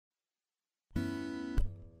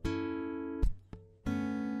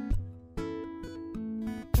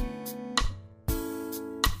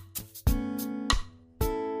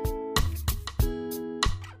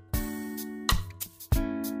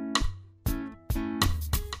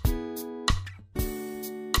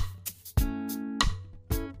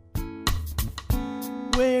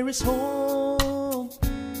Where is home?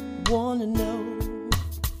 Wanna know.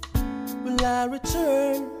 Will I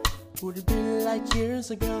return? Would it be like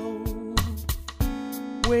years ago?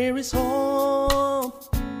 Where is home?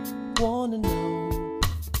 Wanna know.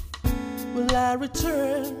 Will I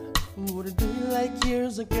return? Would it be like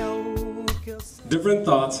years ago? Different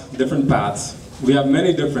thoughts, different paths. We have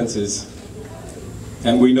many differences,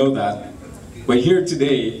 and we know that. But here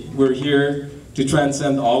today, we're here to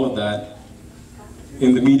transcend all of that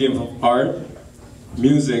in the medium of art,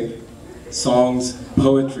 music, songs,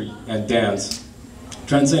 poetry, and dance.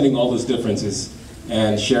 Transcending all those differences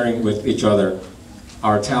and sharing with each other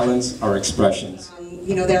our talents, our expressions.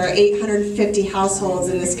 You know, there are 850 households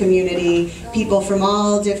in this community, people from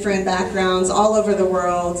all different backgrounds, all over the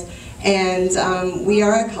world, and we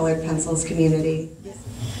are a colored pencils community.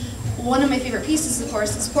 One of my favorite pieces, of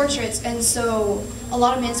course, is portraits, and so a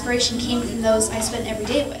lot of my inspiration came from those I spent every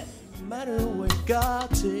day with. No matter where God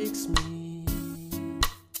takes me,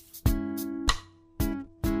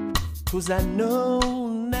 'cause I know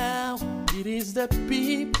now it is the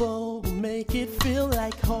people who make it feel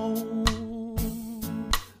like home.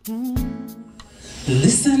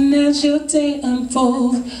 Listen as your day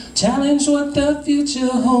unfolds, challenge what the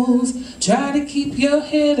future holds, try to keep your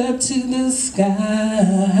head up to the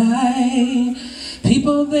sky.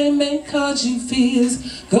 People, they may cause you fears,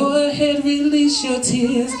 go ahead, release your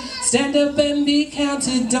tears, stand up and be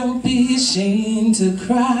counted, don't be ashamed to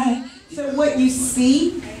cry. So what you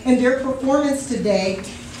see in their performance today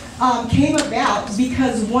came about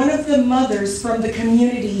because one of the mothers from the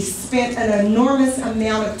community spent an enormous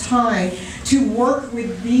amount of time to work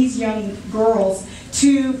with these young girls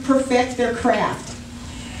to perfect their craft.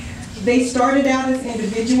 They started out as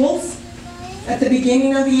individuals at the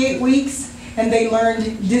beginning of the 8 weeks, and they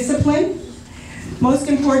learned discipline. Most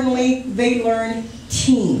importantly, they learned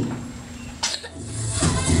team.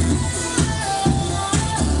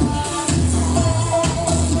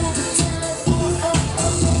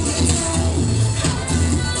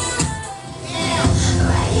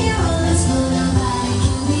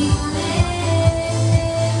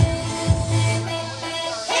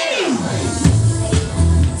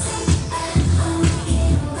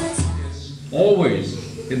 Always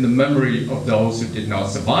in the memory of those who did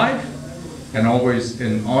not survive, and always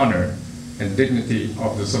in honor and dignity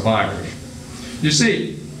of the survivors. You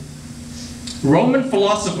see, Roman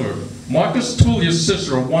philosopher Marcus Tullius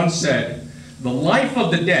Cicero once said, "The life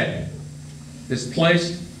of the dead is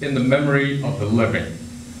placed in the memory of the living."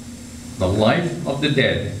 The life of the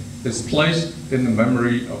dead is placed in the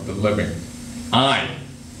memory of the living. I,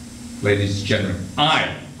 ladies and gentlemen, I,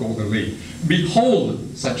 Golden Lee, behold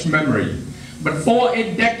such memory. But for a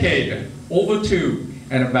decade, over 2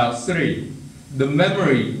 and about 3, the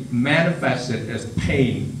memory manifested as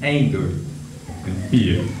pain, anger, and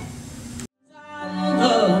fear.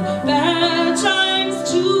 Bad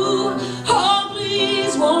times too. Oh,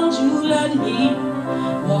 please, won't you let me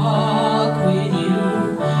walk with you?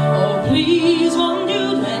 Oh, please, won't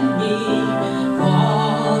you let me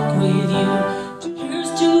walk with you?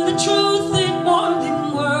 Here's to the truth that more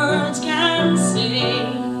than words can say,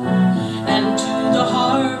 and to the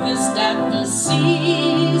harvest at the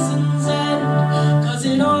season's end, 'cause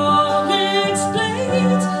it all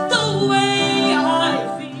explains the way I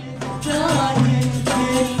feel.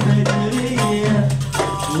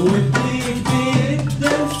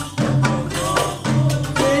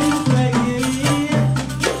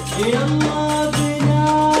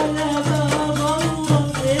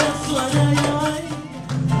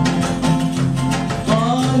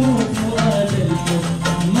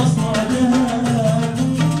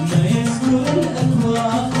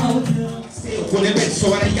 Con el verso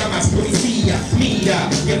ahora llamas policía, mira,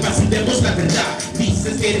 que fácil vemos la verdad.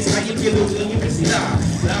 Dices que eres alguien que de la universidad,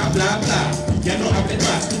 bla bla bla, ya no hables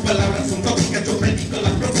más, tus palabras son tóxicas, yo predico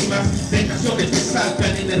las próximas de canciones que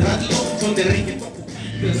saltan en el radio, son de reggaeton.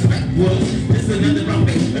 This is another round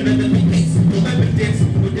bass, another big bass, November dance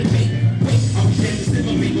with the bait. Wait, I'm dancing in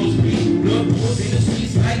my amigos, blood pours in the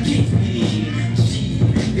streets like kings. She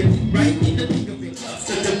gets right in the thick of it.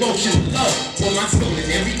 Devotion, love for my soul in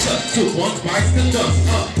every cut. To one bites the dust.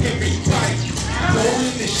 Everybody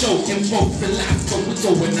rolling the show, invoke the last, but we're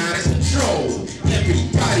going out of control.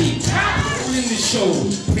 Everybody rolling the show,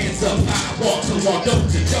 hands up high, walk to walk up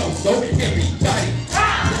to door. So everybody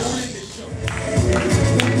rolling the show.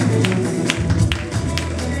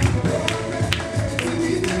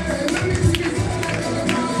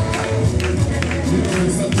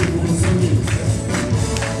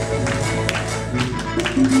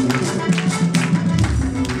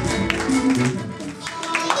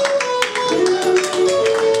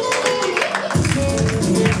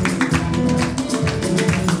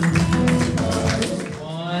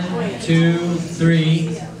 2,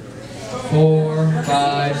 3, 4,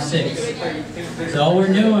 5, 6. So all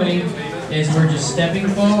we're doing is we're just stepping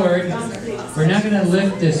forward. We're not going to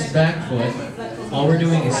lift this back foot. All we're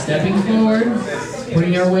doing is stepping forward,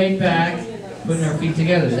 putting our weight back, putting our feet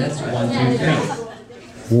together. That's 1, 2,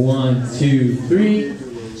 3. 1, 2, 3,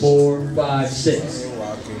 4, 5, 6.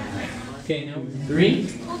 Okay, now 3,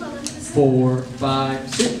 4,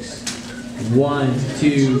 5, 6. 1,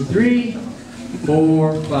 2, 3,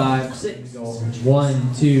 4, 5, 6.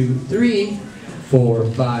 1, 2, 3, 4,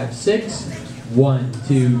 5, 6. 1,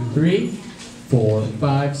 2, 3, 4,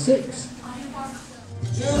 5, 6.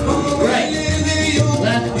 Right.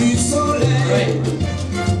 Left. Right.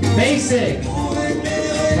 Basic. Forward.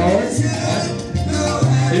 1,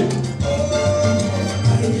 2.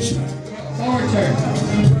 Forward turn.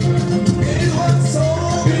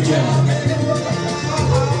 Good job.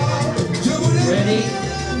 Ready?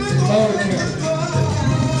 Forward turn.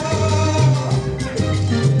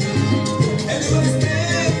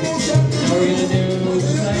 Now we're going to do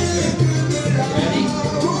side turn. Ready?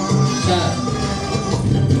 Side.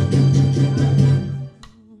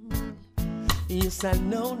 Yes, I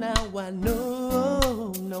know now, I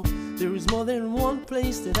know, no, there is more than one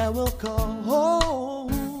place that I will call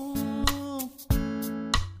home.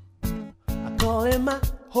 I call it my